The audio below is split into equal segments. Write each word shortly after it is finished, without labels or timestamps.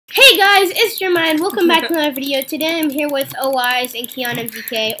Hey guys, it's Jermaine. Welcome back to another video. Today I'm here with Haile and Kian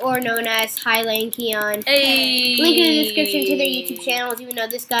MZK, or known as Haile and Kian. Hey! Link in the description to their YouTube channels, even though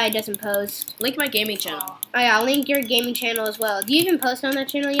this guy doesn't post. Link my gaming channel. Oh yeah, I'll link your gaming channel as well. Do you even post on that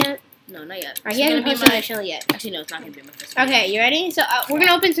channel yet? No, not yet. Alright, he hasn't posted on that channel yet. Actually, no, it's not going to be my first video. Okay, you ready? So we're going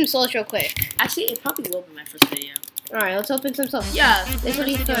to open some souls real quick. Actually, it probably will be my first video. Alright, let's open some souls. Yeah. This will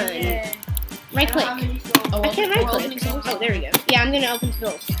be fun. Right click. Oh, I can't right click. Souls? Oh, there we go. Yeah, I'm going to open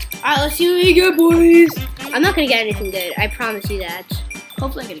souls. Alright, let's see what we get, boys. I'm not going to get anything good. I promise you that.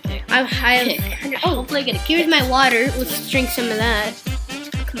 Hopefully I get a kick. Hopefully I get a kick. Here's my water. Let's drink some of that.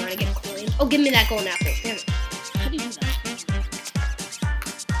 Come on, I get a coin. Oh, give me that golden apple. Damn it. How do you do that?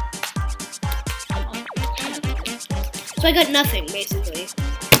 So I got nothing, basically.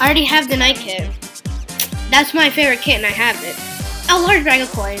 I already have the night kit. That's my favorite kit, and I have it. A large bag of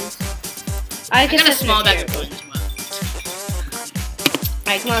coins. I got a small bag of coins.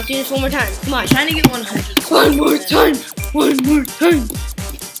 Alright, come on, let's do this one more time. Come on. I'm trying to get 100. One more time. One more time.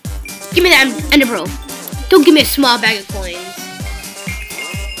 Give me that ender pearl. Don't give me a small bag of coins.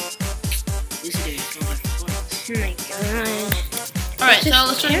 Oh my god. Alright, so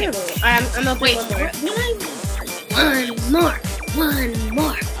let's try to get... Alright, I'm opening one more.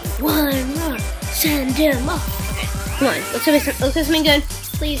 One more. Send him off. Okay, come on. Let's get something good.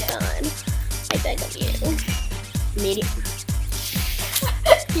 Please, God. I beg of you. Medium.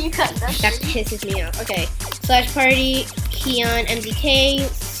 You got that. That pisses me off. Okay. Slash party Kian MZK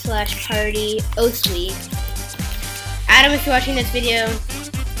slash party Osweek. Adam, if you're watching this video.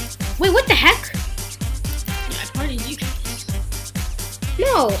 Wait, what the heck? Yeah, I partied you guys.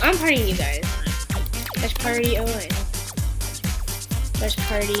 No, I'm partying you guys. Slash party OA. Slash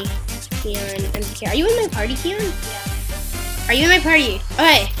party Kian MZK. Are you in my party, Kian? Yeah. Are you in my party?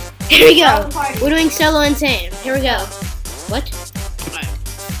 Okay. Here we go. We're doing solo insane. Here we go. What?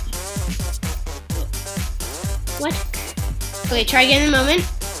 What? Okay, try again in a moment.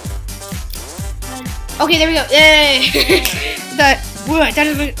 Okay, there we go. Yay! That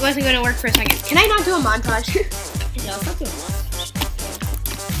wasn't going to work for a second. Can I not do a montage? No, it's not doing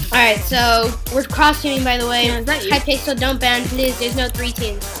much. Alright, so we're cross-teaming, by the way. Yeah, is that you? High pixel, don't ban, please. There's no 3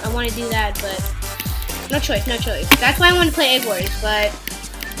 teams. I want to do that, but no choice. That's why I want to play Egg Wars, but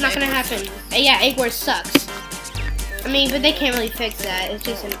it's not going to happen. Yeah, Egg Wars sucks. I mean, but they can't really fix that. It's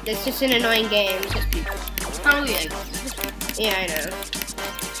just an annoying game. It's just people. Probably Egg. Yeah, I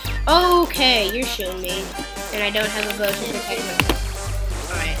know. Okay, you're shooting me, and I don't have a bow to protect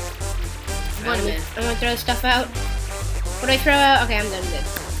myself. Alright. I'm gonna throw stuff out. What do I throw out? Okay, I'm done good.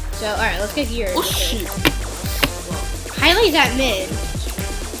 So, alright, let's get yours. Oh, shoot. Haile's at mid.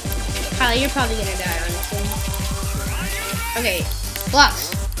 Haile, you're probably gonna die, honestly. Okay, blocks.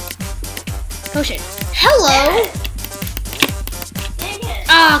 Potion. Hello!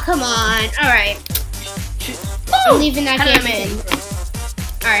 Oh, come on. Alright. I'm leaving that game in.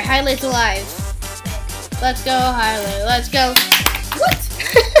 Alright, Haile's alive. Let's go, Haile. Let's go. What?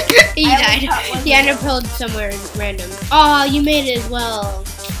 He died. He ender-pearled somewhere random. Oh, you made it as well.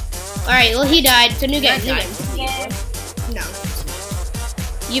 Alright, well he died. So new game. No.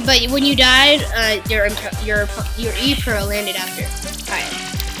 But when you died, your E-pearl landed after. Alright.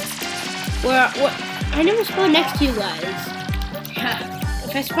 I never spawned next to you guys. Yeah.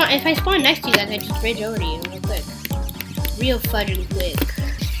 If I spawn next to you guys, I just bridge over to you real quick. Real fudging quick.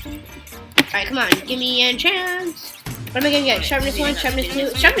 Alright, come on. Give me a chance. What am I gonna get? Sharpness 1, Sharpness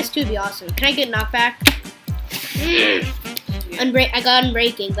 2? Sharpness 2 would be awesome. Can I get knockback? I got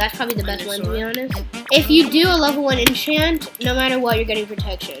Unbreaking. That's probably the best one, to be honest. If you do a level 1 enchant, no matter what, you're getting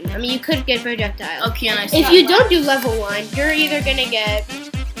protection. I mean, you could get projectile. Oh, Kian, I see. If you don't do level 1, you're either gonna get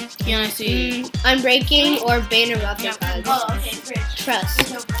Kian, I see. Unbreaking or Bane of Octopods. Oh, okay, Trust.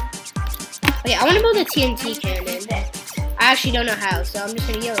 Okay, I want to build a TNT cannon. I actually don't know how, so I'm just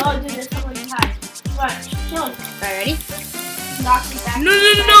gonna yell. Oh, dude, there's someone behind. Come on, kill him. Alright, ready? Knock me back.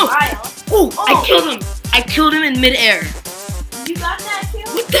 No. Oh, I killed him. I killed him in midair. You got that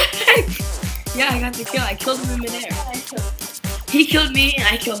kill? What the heck? Yeah, I got the kill. I killed him in midair. He killed me and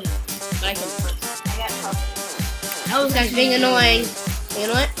I killed him. But I killed him first. I got help. That was That's being annoying. You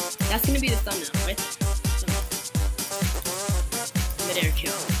know what? That's gonna be the thumbnail, right? Midair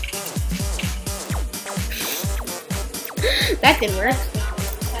kill. That didn't work.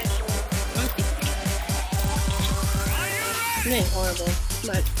 I'm doing horrible.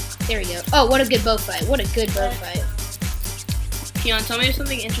 But there we go. Oh, what a good bow fight. What a good bow fight. Kian, tell me if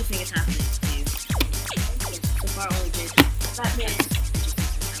something interesting is happening to you. So far, only Jason. That man.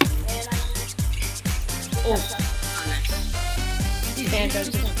 Oh, nice. These bandos.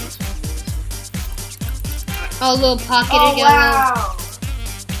 Oh, a little pocket Oh, again. wow.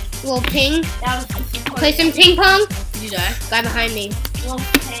 Little ping. That was Play some ping pong. Did you die? Guy behind me. Little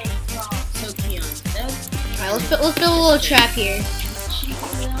pig. So Kian. Alright, let's build a little trap here.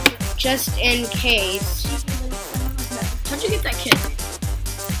 Just in case. How'd you get that kid?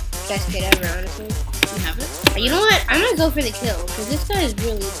 Best kid ever, honestly. You have it? You know what? I'm gonna go for the kill, because this guy is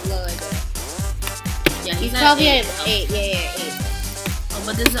really low, I bet. Yeah, He's at probably at 8. 8. Yeah, 8. Oh,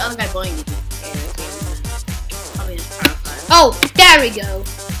 but there's the other guy blowing you. Probably his power 5. Oh, there we go.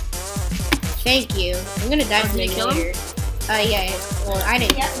 Thank you. I'm gonna die from Did you kill him? later. Yeah. Well, I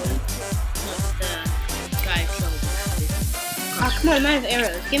didn't. Yeah. No, the guy killed him. Oh, come on, I'm out of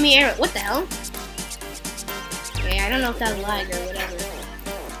arrows. Give me arrows. What the hell? Yeah, I don't know if that was lag or whatever.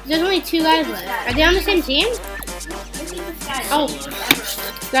 There's only 2 guys left. Are they on the same team? Oh,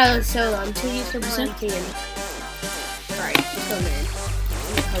 that was solo. I'm too used to one team. Alright, let's go, man.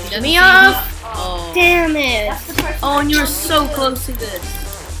 Get me off! Oh. Damn it! Oh, and you were so close to this.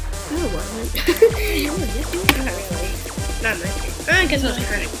 No, it wasn't. Not really. Not much. I guess I was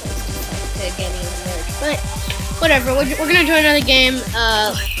kind of close to getting in the merge. But, whatever. We're gonna join another game.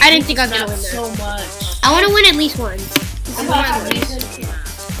 I didn't think I was gonna win that. So much. I want to win at least once.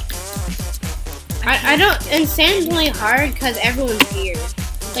 I don't. And sand's really hard because everyone's geared.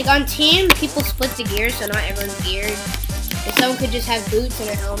 Like on team, people split the gears, so not everyone's geared. If someone could just have boots and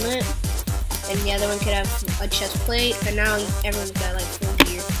a helmet, and the other one could have a chest plate, but now everyone's got like full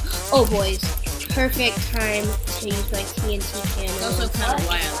gear. Oh boys, perfect time to use my TNT cannon. It's also kind of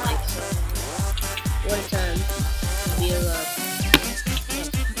why I like it. What a time to be alive.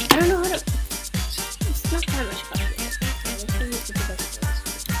 I don't know how to. It's not that much fun.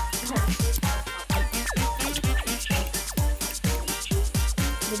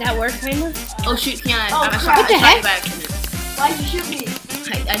 Did that work, kind of? Oh shoot, Kian, I Oh, shot crap. What the heck? you back. Why'd you shoot me?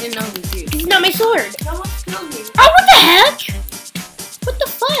 I didn't know it was you. This is not my sword. Someone killed me. Oh, what the heck? What the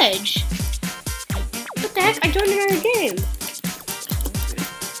fudge? What the heck? I joined another game.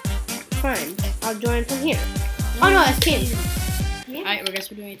 Fine, I'll join from here. Oh no, that's teams. Alright, I guess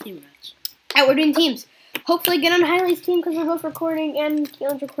we're doing a team match. Alright, we're doing teams. Hopefully get on Haile's team because we're both recording and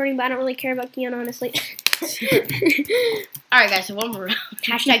Keon's recording, but I don't really care about Keon, honestly. Alright guys, so one more round.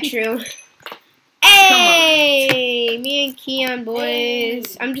 Hashtag true. Hey! Me and Keon,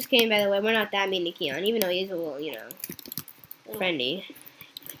 boys. I'm just kidding, by the way. We're not that mean to Keon, even though he's a little, you know, friendly.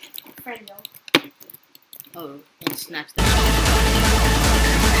 Friendo. Oh, and snaps that.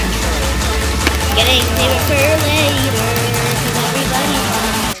 Getting saved for later. Cause everybody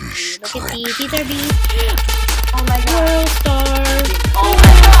wants me. Look at these are bees. Oh my god. World star. Oh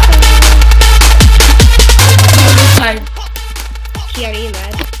my god. Keon, are you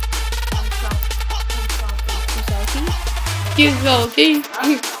mad? I'm salty. You salty?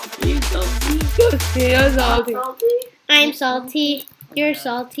 You salty? You're salty. I'm salty. You're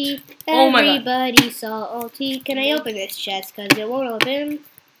salty. Oh my God. Everybody's salty. Can I open this chest? Because it won't open.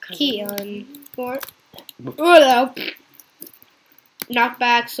 Keon.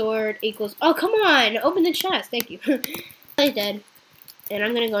 Knockback sword equals. Oh, come on. Open the chest. Thank you. He's dead. And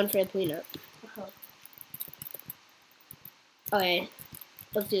I'm going to go in for a cleanup. Okay.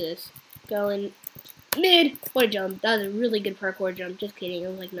 Let's do this. Go in mid. What a jump. That was a really good parkour jump. Just kidding. It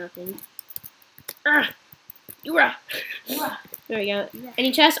was like nothing. Ah. There we go.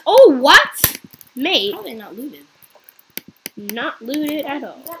 Any chests? Oh, what? Mate. How are they not looted? Not looted at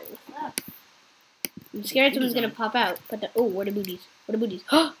all. I'm scared someone's gonna pop out. But oh, what are booties? What are booties?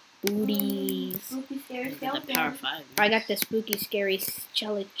 Booties. Spooky scary That skeleton. power 5. I got the spooky, scary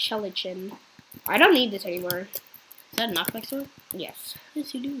Chelichin. I don't need this anymore. Is that a knockback sword? Yes.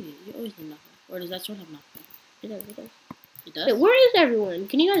 Yes, you do. You always need knockback. Or does that sword have knockback? It does, it does. It does? Wait, where is everyone?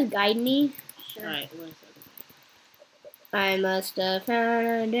 Can you guys guide me? Sure. Alright, where is that? I must have found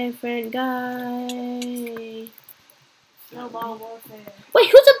a different guy. Snowball warfare. Wait,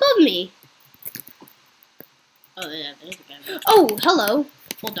 who's above me? Oh, yeah, there's a guy. Oh, hello.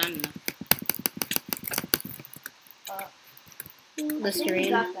 Full diamond now. You Listerine.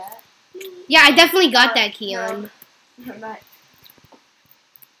 got that. Yeah, I definitely got that, Keon. Right.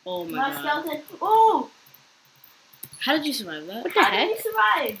 Oh my My god. skeleton. Oh! How did you survive that? What the How did heck? you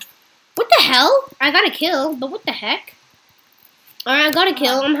survive? What the hell? I got a kill, but what the heck? Alright, I got a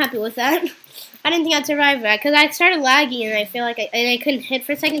kill. I'm happy with that. I didn't think I'd survive that because I started lagging and I feel like I couldn't hit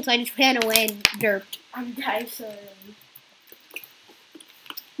for a second, so I just ran away and derped. I'm dying so early.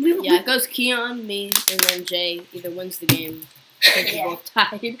 Yeah, it goes Keon, me, and then Jay either wins the game. I think Yeah. we're both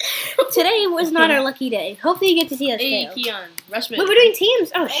tied. Today was not our lucky day. Hopefully you get to see us Hey, fail. Keon, rush me. Wait, we're doing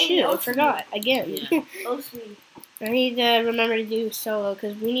teams? Oh Hey, shoot, I no, forgot. Again. Yeah. Oh, sweet. I need to remember to do solo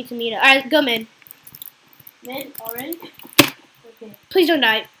because we need to meet up. Alright, go mid. Mid already? Okay. Please don't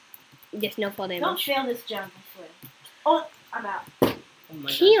die. Just no fall Don't damage. fail this jump, I swear. Oh, I'm out. Oh my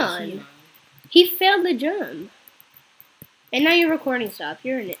Kian. God, Kian. He failed the jump. And now your recording stopped.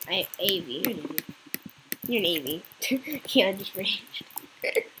 You're an AV. You're an AV. Keon just raged.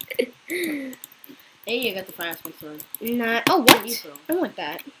 Hey, I got the fire aspect sword. Not. Oh, What do you what? throw? I want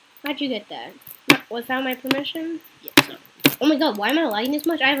that. How'd you get that? Not without my permission? Yeah, so. Oh my god, why am I lagging this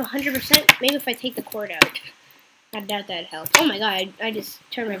much? I have 100%. Maybe if I take the cord out. I doubt that'd help. Oh my god, I just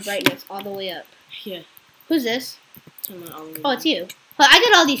turned my brightness all the way up. Yeah. Who's this? Turn my all the way Oh, it's you. Well, I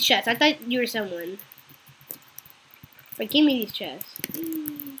got all these chests. I thought you were someone. But give me these chests.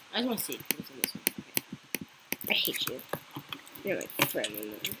 I just want to see what's in this one. I hate you. You're my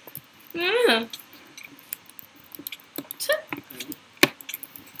friend. Yeah.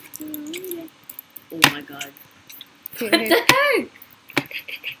 Oh my god. What the heck?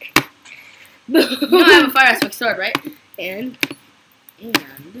 No, I have a fire aspect sword, right? And?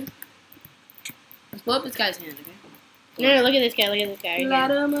 Let's blow up this guy's hand, okay? No, look at this guy. Look at this guy. Light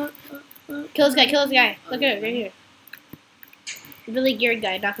Right 'em up. kill this guy. Kill this guy. Look at it right here. Really geared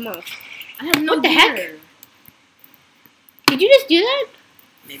guy. Knock him off. I have no What the gear. heck? Did you just do that?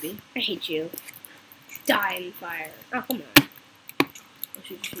 Maybe. I hate you. Die in fire. Oh, come on. Oh,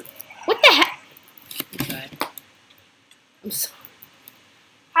 shoot, shoot. What the heck? I'm sorry. I'm sorry.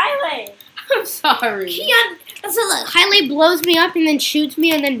 Highway. I'm sorry. Keon, that's a look. Haile blows me up and then shoots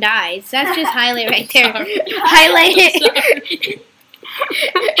me and then dies. That's just Haile right there. Haile.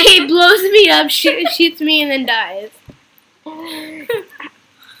 He blows me up, shoots me, and then dies. Why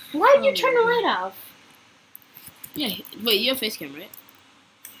did you turn the light off? Yeah, wait, you have face cam, right?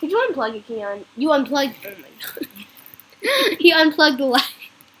 Did you unplug it, Keon? You unplugged. Oh my god. He unplugged the light.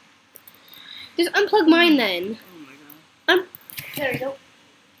 Just unplug mine then. Oh my god. There we go.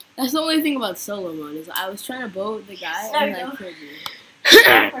 That's the only thing about solo mode is I was trying to bow the guy There and we like go. killed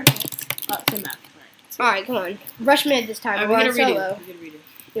you. Perfect. Come out. Alright, come on. Rush mid this time. Alright, We're we're on gonna redo. solo. We're gonna redo.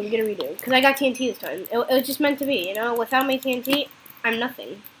 Yeah, we're gonna redo. Because I got TNT this time. It was just meant to be, you know? Without my TNT, I'm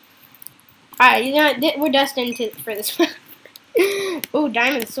nothing. Alright, you know what? We're destined for this one. Ooh,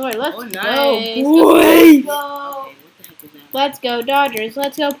 diamond sword. Let's Oh, go, nice. boys! Go. Okay, what the heck was that? Let's go, Dodgers.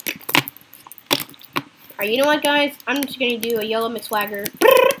 Let's go. Alright, you know what, guys? I'm just gonna do a yellow McSwagger.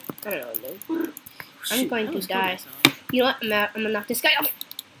 I don't know what to do. Shoot, going I to almost die. killed myself. You know what? I'm out. I'm gonna knock this guy off.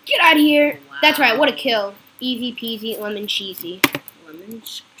 Get out of here. Wow. That's right. What a kill. Easy peasy, lemon cheesy. Lemon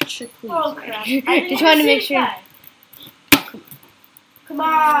chicken. Oh crap. Just I didn't wanted to see make this sure. guy. Come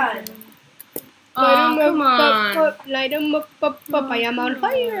on. Oh, come on. Light 'em up, I am on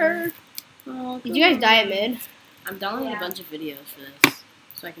fire. Oh, Did you guys die at mid? I'm downloading Yeah. a bunch of videos for this,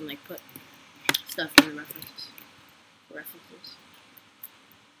 so I can like put stuff in the references.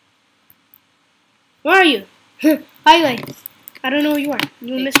 Where are you? Highlight. I don't know where you are.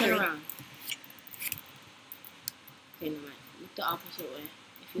 You Hey, missed turn me. around. Okay, never mind. Look the opposite way.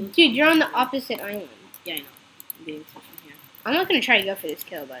 If you look Dude, you're on the opposite island. Yeah, I know. I'm being such from here. I'm not gonna try to go for this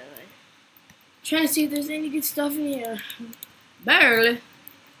kill, by the way. Trying to see if there's any good stuff in here. Barely.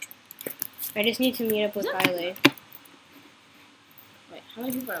 I just need to meet up with Yeah. Highlight. Wait, how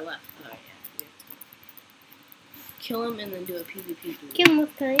many people are left? Oh, yeah. Kill him and then do a PvP duel. Kill him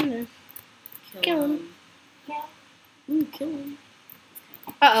with kindness. kill him. Yeah. Ooh, kill him.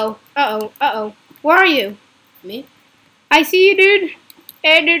 Uh-oh. Where are you? Me? I see you, dude.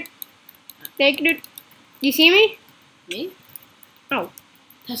 Hey, dude. Thank you, dude. You see me? Me? Oh.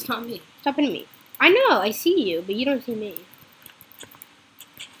 That's not me. Stop hitting me. I know, I see you, but you don't see me.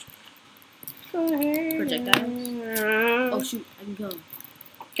 Projectiles? Oh, shoot. I can kill him.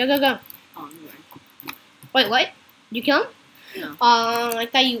 Go. Oh, never mind. Wait, what? You kill him? No. I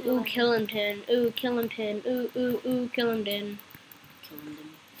thought you kill him, Tin. Kill him, Tin. Kill him, Din. Kill him then.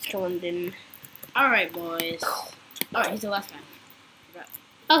 Kill him, Din. Alright, boys. Alright, he's the last guy. Forgot.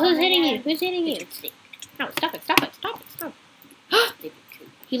 Oh, who's hitting you? Who's hitting you? No, stop it. Stupid kid.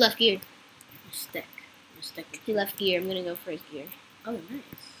 He left gear. Stick. He left gear. I'm gonna go for his gear. Oh, nice.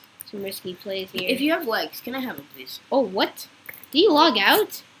 Some risky plays here. If you have legs, can I have them, please? Oh, what? Did he log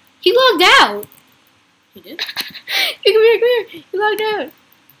out? He logged out! You did? Come here. He logged out.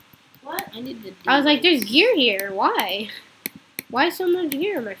 What? I need to do I was like, this. there's gear here. Why? Why so much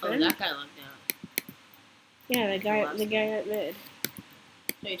gear, my Oh, friend? that guy logged out. Yeah, the guy at mid.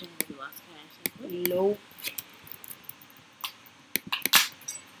 So you're talking about the last guy. I said, Nope.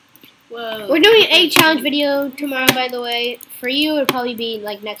 whoa. We're doing an egg challenge video tomorrow, by the way. For you, it'll probably be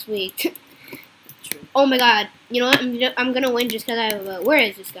like next week. True. Oh my god. You know what? I'm gonna win just because I have a vote. Where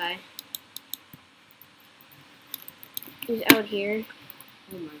is this guy? He's out here.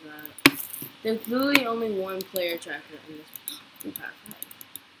 Oh my god. There's literally only one player tracker in this power five.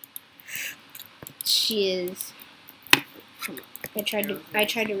 She is. Come on. I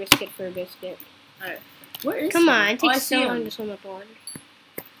tried to risk it for a biscuit. Alright. Where is Come he? on, it Oh, I takes see so him. long to swim up water.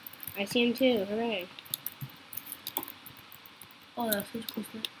 I see him too. Hooray! Oh, that's so close.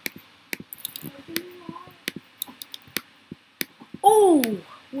 Oh,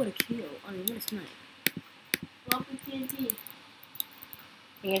 what a kill! I mean, what a snipe. Welcome to TNT.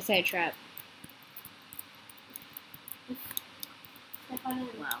 I'm gonna set a trap. Step on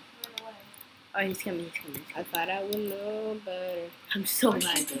it. Wow. Run away. Oh, he's coming. He's coming. I thought I would know better. I'm so Or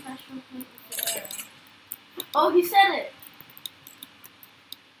glad. shoot the professional point with the arrow. Oh, he said it.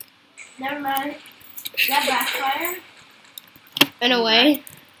 Never mind. That backfired. In a way,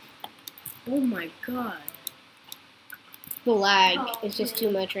 Oh my god. the lag is just too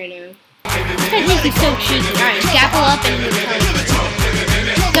much right now. This is so cheesy. Alright, scapple up and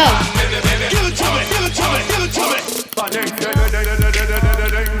go.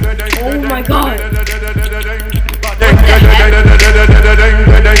 Oh my god.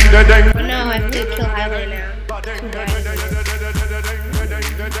 Oh no, I have to kill Haile now. Too bad.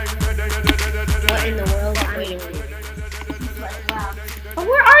 What in the world? I'm waiting for you. Wow. Oh,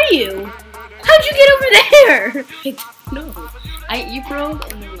 where are you? How'd you get over there? No. You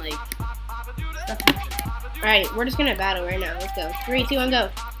broke and then like stuff happened. Alright, we're just gonna battle right now. Let's go. 3, 2, 1, go.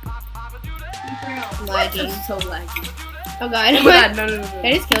 I'm lagging. That's so laggy. Oh god. Oh my god, no. Did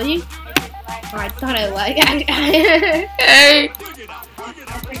I just kill you? Oh, I thought I lagged.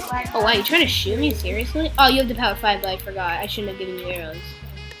 Oh wow, you trying to shoot me? Seriously? Oh, you have the power 5, but I forgot. I shouldn't have given you arrows.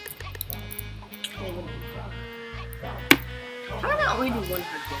 How did that only do 1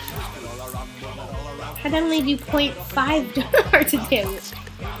 heart How did I only do 0.5 hearts of damage?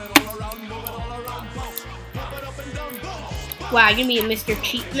 Wow, you're gonna be a Mr.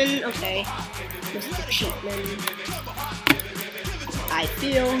 Cheatman? Okay. Mr. Cheatman. I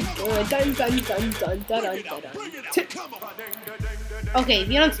feel good. Dun dun dun dun dun dun dun dun. Okay, if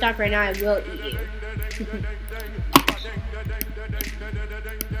you don't stop right now, I will eat you.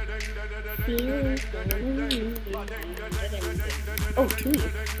 Oh, 2.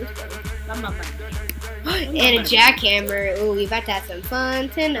 And a jackhammer. Ooh, we about to have some fun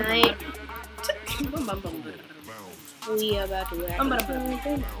tonight. We about to have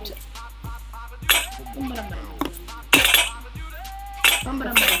fun. The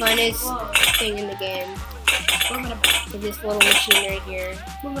funnest thing in the game is this little machine right here.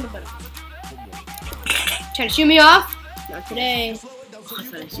 Trying to shoot me off? Not today.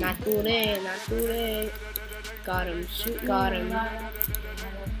 Not today. Not today. Got him. Got him.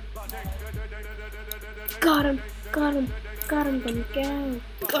 Got him. Got him. Got him. Got him.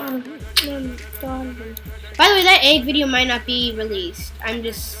 Got him. Got him. By the way, that egg video might not be released. I'm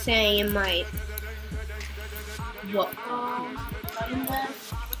just saying it might. What?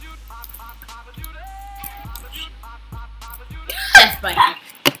 Death by hack.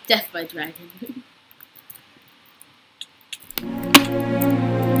 Death by dragon.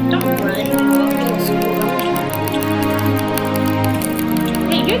 Don't run.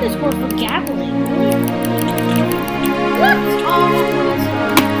 Hey, you're the score for gabbling. What?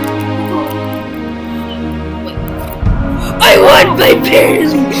 Wait. I won by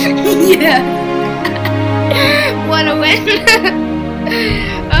barely. Yeah. What a win.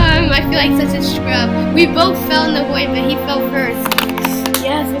 I feel like such a scrub. We both fell in the void, but he fell first.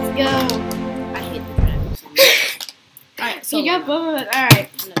 Yes, let's go. I hate the dragons. Alright, so You got both of us. Alright.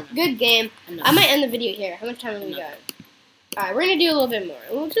 No. Good game. No. I might end the video here. How much time have we No. got? Alright, we're gonna do a little bit more.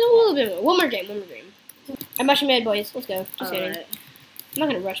 We'll do a little bit more. One more game. I'm rushing mid, boys. Let's go. Just kidding. Alright. I'm not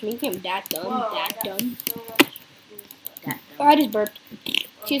gonna rush me. You can't be that dumb. Whoa, that that's dumb. so much. That Oh, I just burped.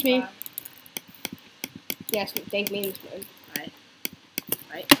 Excuse me. Yes, thank memes, man.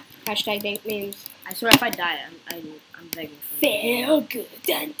 Right. Hashtag thank memes. I swear if I die, I'm begging for it. Feel good.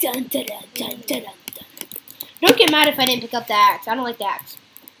 Dun, dun, dun, dun, dun, dun, dun. Don't get mad if I didn't pick up the axe. I don't like the axe.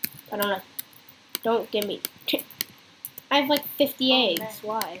 I don't know. Don't get me. I have like 50 eggs. man.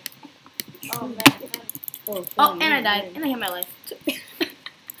 Why? Oh, man. Oh, and I died. And I hit my life.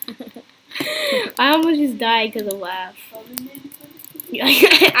 I almost just died because of laugh.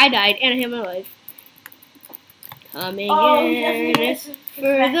 I died and I hit my life. Coming Oh, he in doesn't for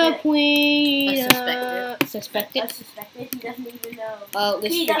the even queen. I Suspect it. suspect it. He doesn't even know. Oh,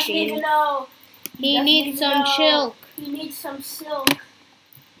 this He is for doesn't even cheating. know. He doesn't needs even some know. chill. He needs some silk.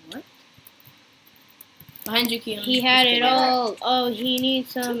 What? Behind you, Kian. He had it all. Oh, he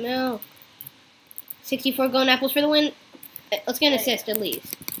needs some milk. 64 golden apples for the win. Let's get an assist at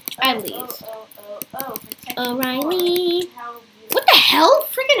least. At least. Protect O'Reilly. How What the hell?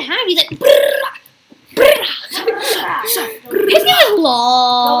 Freaking have he's like. Brrrah, brrrah. His name is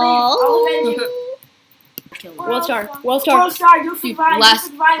LOL. World Star. World Star. World Star, you Dude, survived.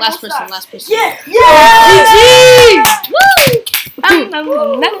 last World person. Star. Yeah! Yeah! Woo!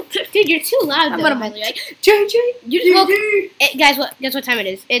 Dude, you're too loud. Though. Like, guys, guess what time it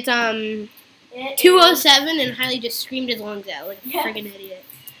is? It's 2:07, and Haile just screamed his lungs out like a friggin' idiot.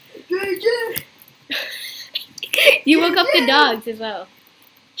 You woke up the dogs as well.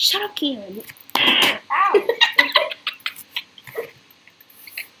 Shut up, Kian. Ow!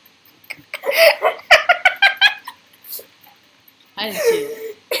 I didn't see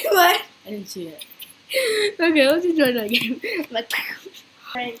it. What? I didn't see it. Okay, let's enjoy that game. Like,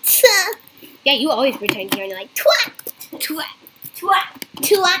 yeah, you always pretend you're like twat, twat, twat,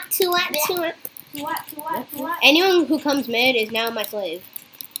 twat, twat, twat. What? Anyone who comes mid is now my slave.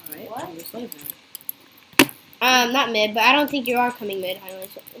 Alright, What? I'm your slave then. Not mid, but I don't think you are coming mid, Haile.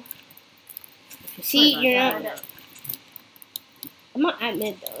 See, you're not. I'm not at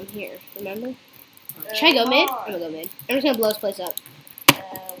mid though. I'm here. Remember? Should I go mid? I'm gonna go mid. I'm just gonna blow this place up.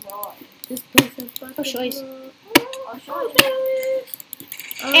 This place is fucking Oh, choice. I'll show you.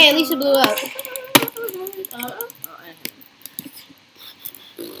 Hey, at least it blew up.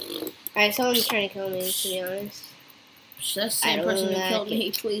 Alright, someone's trying to kill me, to be honest. That same person who killed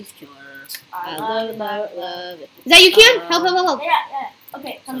me, please kill her. I love it. Is that you, Kian? Help. Yeah.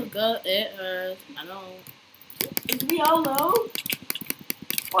 Okay, So come go, it hurts. I know. Is we all low?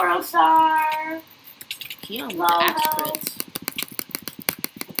 World Star. Keon with Low the axe health. crits.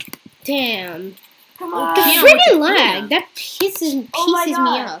 Damn. Come The on. Kian friggin' with the lag. Kian. That pisses Oh my me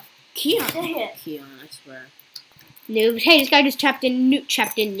God. off. Keon. Dang it. Keon, I swear. Noobs. Hey, this guy just trapped in noobs.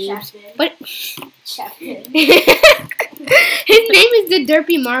 Captain. But Captain. his name is the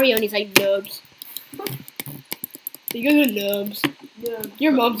Derpy Mario, and he's like noobs. You guys are noobs. Yeah.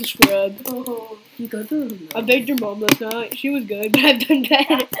 Your mom's a scrub. Oh. You go through. I begged your mom last night. She was good, but I've done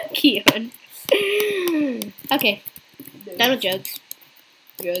better. Keon. Okay, done with jokes.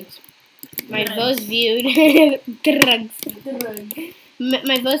 Drugs. My most viewed. Drugs.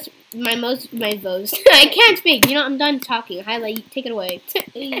 My most. I can't speak. You know, I'm done talking. Highlight. Take it away. Take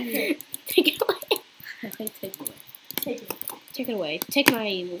it away. Take it away. Take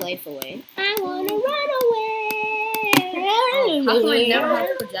my life away. I wanna run away. How come I never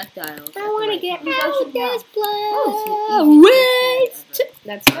have projectiles? I wanna get out of this Oh, place.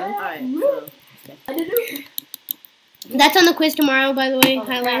 That's fun. Alright, so. Okay. That's on the quiz tomorrow, by the way.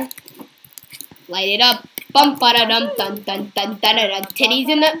 Okay. Highlight. Light it up. Bum ba da dum dun dun dun da da da. Titties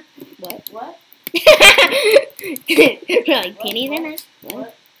in the. What? What? Like titties in it.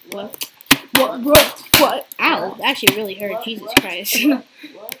 What? What? Ow! That actually really hurt. Jesus Christ. What?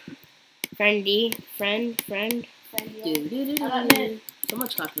 Friend. So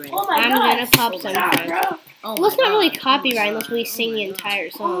much copyright. Oh my I'm God. gonna pop some. Ah, bro. Oh Well, it's my not really God. copyright Oh my unless God. we sing Oh the my entire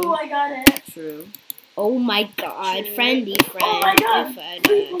Oh, song. I got it. God. True. Oh my God, friendy friend. Oh my God. If I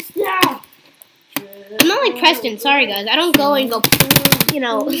die. Yeah. I'm not like Preston. Sorry, guys. I don't go and go, you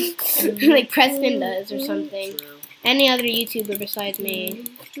know, like Preston does or something. True. Any other YouTuber besides me.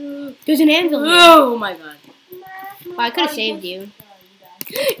 There's an anvil here. Oh my God. Oh, I could have saved you.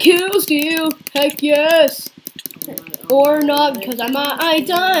 Kill steal. Heck yes. Or not, because I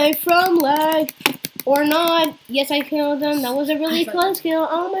die from lag. Or not. Yes, I killed them. That was a really close kill.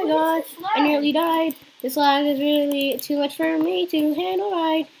 Oh my God. I nearly died. This lag is really too much for me to handle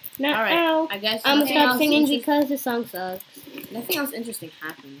right now. Alright, I guess I'm gonna nothing stop else singing interest- because the song sucks. nothing else interesting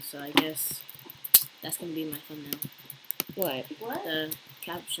happened, so I guess that's gonna be my thumbnail. What? What? The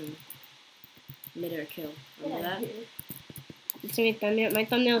caption. Midair kill. Remember that? It's gonna be thumbnail. My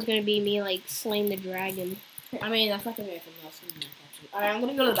thumbnail is gonna be me like slaying the dragon. I mean, that's not gonna be my thumbnail. It's gonna be my caption. Alright, I'm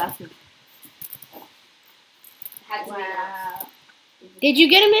gonna go to the bathroom. Wow. Did you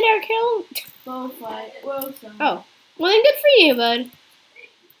get a mid-air kill? Both fight. Well, Oh, well then good for you, bud.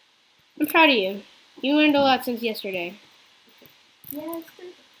 I'm proud of you. You learned a lot since yesterday. Yes.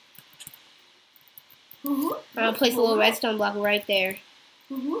 I'll place a little redstone block right there.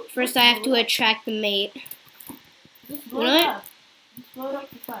 First, I have to attract the mate. Just blow it up. Just blow it up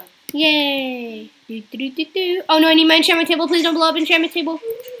the side. Yay! Do, do, do, do, do. Oh no, I need my enchantment table. Please don't blow up enchantment table.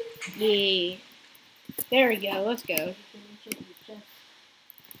 Yay! There we go. Let's go.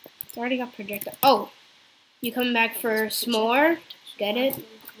 It's already got projectile. Oh, you coming back for s'more? Get it?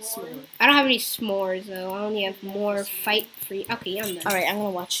 I don't have any s'mores though. I only have more fight free. Okay, I'm done. Alright, I'm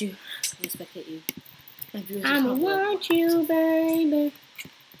gonna watch you. I'm gonna spectate you. I'ma watch you, baby.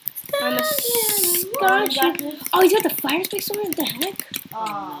 I'ma start you. Oh, he's got the fire space sword? What the heck?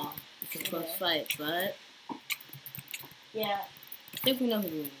 Oh. It's a close fight, but Yeah. I think we know who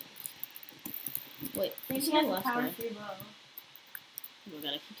wins. Wait, He who's has the a last guy? power free bow. Oh my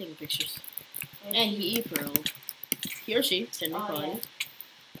God, I keep taking pictures. And he pearled. He or she. Gender Oh, equality. yeah.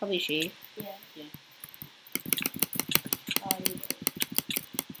 Probably she. Yeah. Yeah.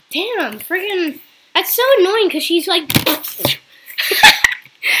 Damn, friggin'. That's so annoying because she's like.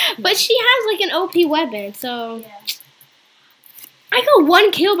 But she has like an OP weapon, so. Yeah. I got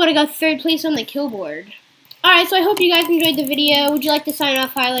 1 kill, but I got 3rd place on the kill board. Alright, so I hope you guys enjoyed the video. Would you like to sign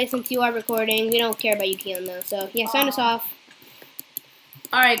off, Haile, since you are recording? We don't care about you, Kian, though. So, yeah, sign us off.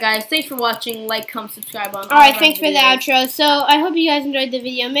 Alright, guys. Thanks for watching. Like, comment, subscribe on all Alright, of our thanks for the videos. outro. So, I hope you guys enjoyed the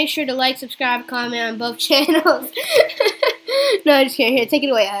video. Make sure to like, subscribe, comment on both channels. No, I'm just kidding. Here, take it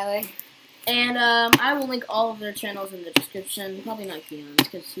away, Haile. And I will link all of their channels in the description. Probably not Keon's,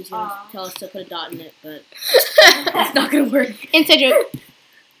 because he's going to tell us to put a dot in it, but it's not going to work. Inside joke.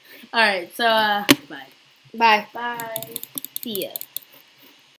 Alright, so, bye. Bye. Bye. See ya.